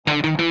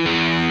The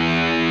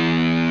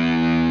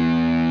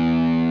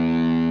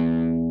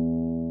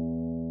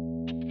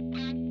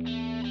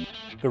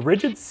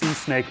RIDGID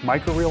SeeSnake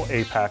microReel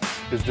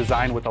APX is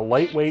designed with a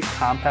lightweight,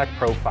 compact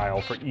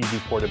profile for easy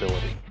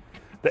portability.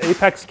 The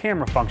APX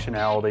camera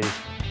functionality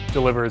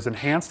delivers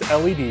enhanced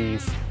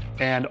LEDs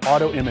and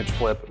auto image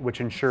flip,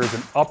 which ensures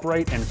an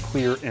upright and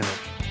clear image.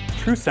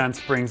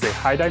 TruSense brings a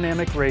high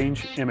dynamic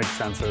range image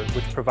sensor,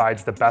 which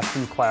provides the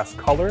best-in-class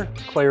color,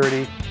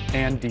 clarity,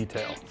 and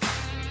detail.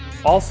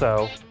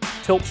 Also,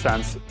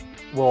 TiltSense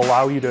will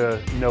allow you to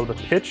know the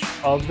pitch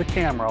of the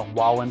camera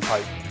while in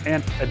pipe.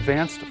 And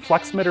advanced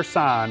FlexMitter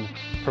SON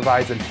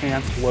provides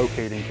enhanced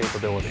locating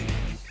capability.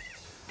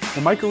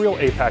 The microReel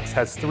APX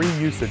has 3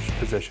 usage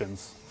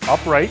positions: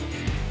 upright,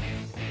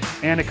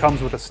 and it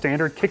comes with a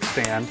standard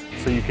kickstand,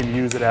 so you can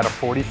use it at a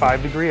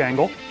 45-degree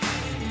angle,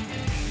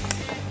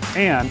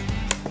 and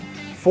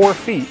 4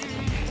 feet,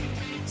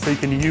 so you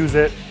can use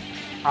it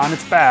on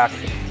its back,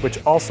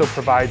 which also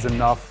provides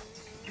enough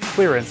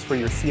clearance for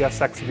your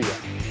CSX VIA.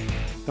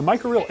 The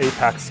microReel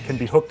APX can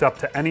be hooked up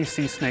to any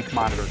SeeSnake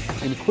monitor,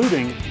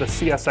 including the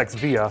CSX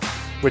VIA,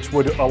 which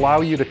would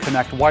allow you to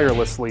connect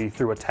wirelessly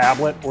through a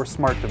tablet or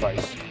smart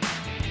device.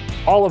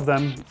 All of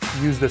them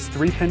use this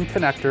 3-pin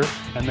connector,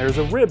 and there's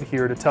a rib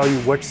here to tell you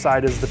which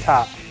side is the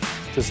top.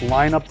 Just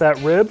line up that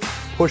rib,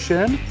 push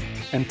in,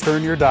 and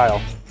turn your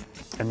dial.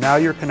 And now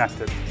you're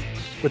connected.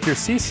 With your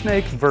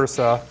SeeSnake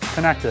Versa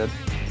connected,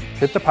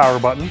 hit the power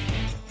button,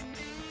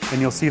 and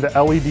you'll see the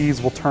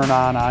LEDs will turn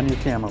on your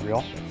camera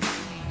reel.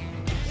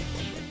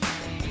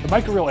 The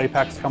microReel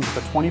APX comes with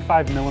a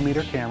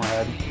 25mm camera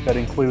head that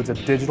includes a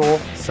digital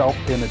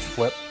self-image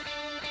flip.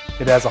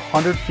 It has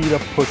 100 feet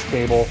of push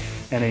cable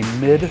and a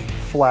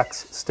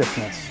mid-flex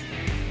stiffness.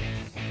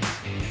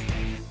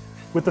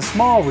 With the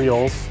small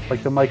reels,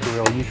 like the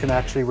microReel, you can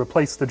actually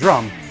replace the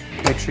drum.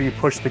 Make sure you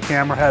push the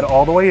camera head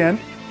all the way in,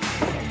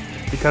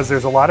 because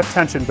there's a lot of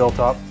tension built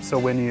up, so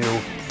when you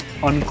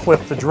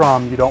unclip the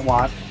drum, you don't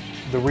want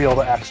the reel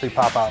to actually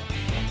pop out.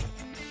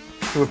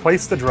 To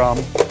replace the drum,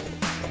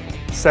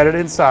 set it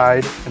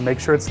inside and make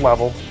sure it's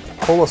level.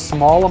 Pull a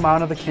small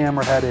amount of the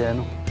camera head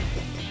in.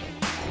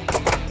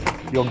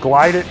 You'll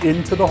glide it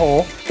into the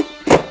hole.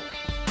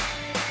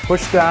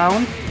 Push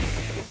down.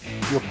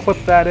 You'll clip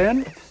that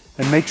in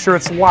and make sure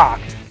it's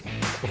locked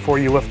before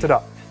you lift it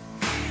up.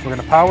 We're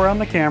going to power on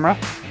the camera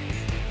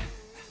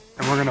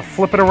and we're going to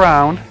flip it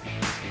around,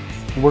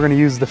 and we're going to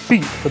use the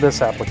feet for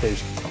this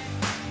application.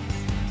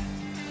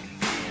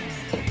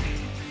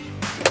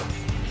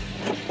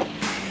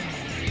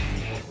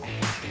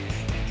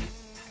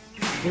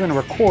 We're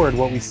going to record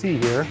what we see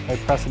here by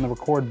pressing the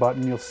record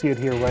button. You'll see it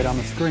here right on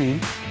the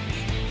screen.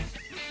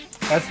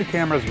 As the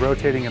camera is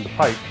rotating in the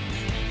pipe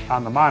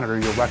on the monitor,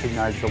 you'll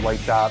recognize the white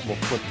dot will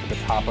flip to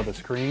the top of the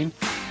screen,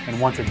 and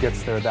once it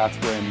gets there, that's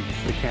when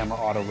the camera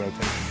auto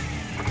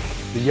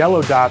rotates. The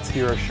yellow dots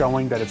here are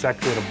showing that it's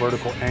actually at a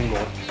vertical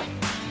angle,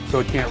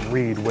 so it can't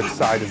read which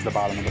side is the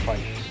bottom of the pipe.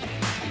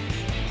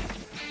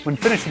 When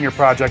finishing your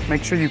project,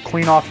 make sure you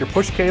clean off your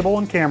push cable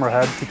and camera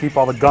head to keep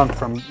all the gunk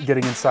from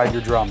getting inside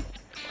your drum.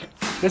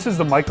 This is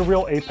the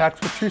microReel APX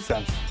with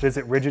TruSense.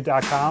 Visit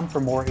RIDGID.com for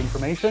more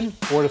information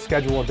or to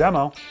schedule a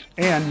demo,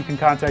 and you can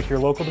contact your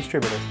local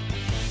distributor.